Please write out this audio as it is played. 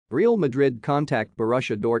Real Madrid contact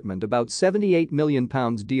Borussia Dortmund about £78 million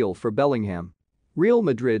deal for Bellingham. Real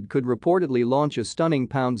Madrid could reportedly launch a stunning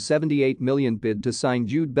 £78 million bid to sign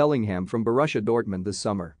Jude Bellingham from Borussia Dortmund this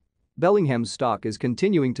summer. Bellingham's stock is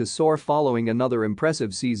continuing to soar following another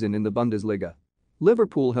impressive season in the Bundesliga.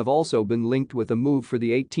 Liverpool have also been linked with a move for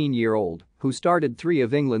the 18-year-old, who started 3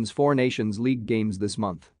 of England's 4 Nations League games this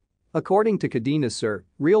month. According to Cadena Ser,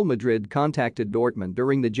 Real Madrid contacted Dortmund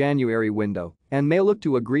during the January window and may look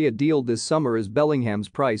to agree a deal this summer as Bellingham's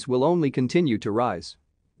price will only continue to rise.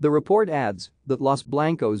 The report adds that Los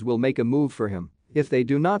Blancos will make a move for him if they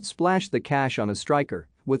do not splash the cash on a striker,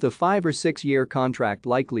 with a 5 or 6 year contract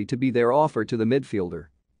likely to be their offer to the midfielder.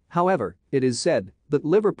 However, it is said that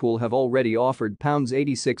Liverpool have already offered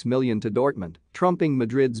 £86 million to Dortmund, trumping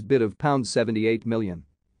Madrid's bid of £78 million.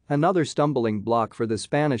 Another stumbling block for the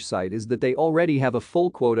Spanish side is that they already have a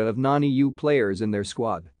full quota of non-EU players in their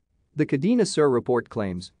squad. The Cadena Ser report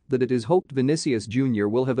claims that it is hoped Vinicius Jr.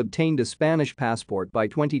 will have obtained a Spanish passport by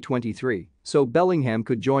 2023, so Bellingham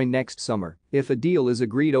could join next summer if a deal is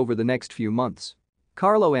agreed over the next few months.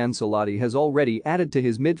 Carlo Ancelotti has already added to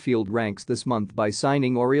his midfield ranks this month by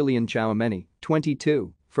signing Aurelien Tchouameni,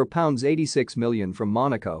 22, for £86 million from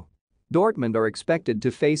Monaco. Dortmund are expected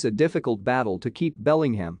to face a difficult battle to keep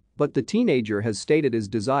Bellingham, but the teenager has stated his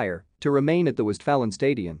desire to remain at the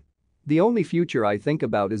Westfalenstadion. "The only future I think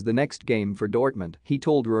about is the next game for Dortmund," he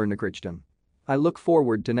told Ruhrnachrichten. "I look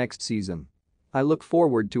forward to next season. I look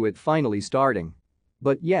forward to it finally starting.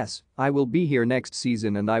 But yes, I will be here next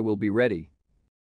season and I will be ready."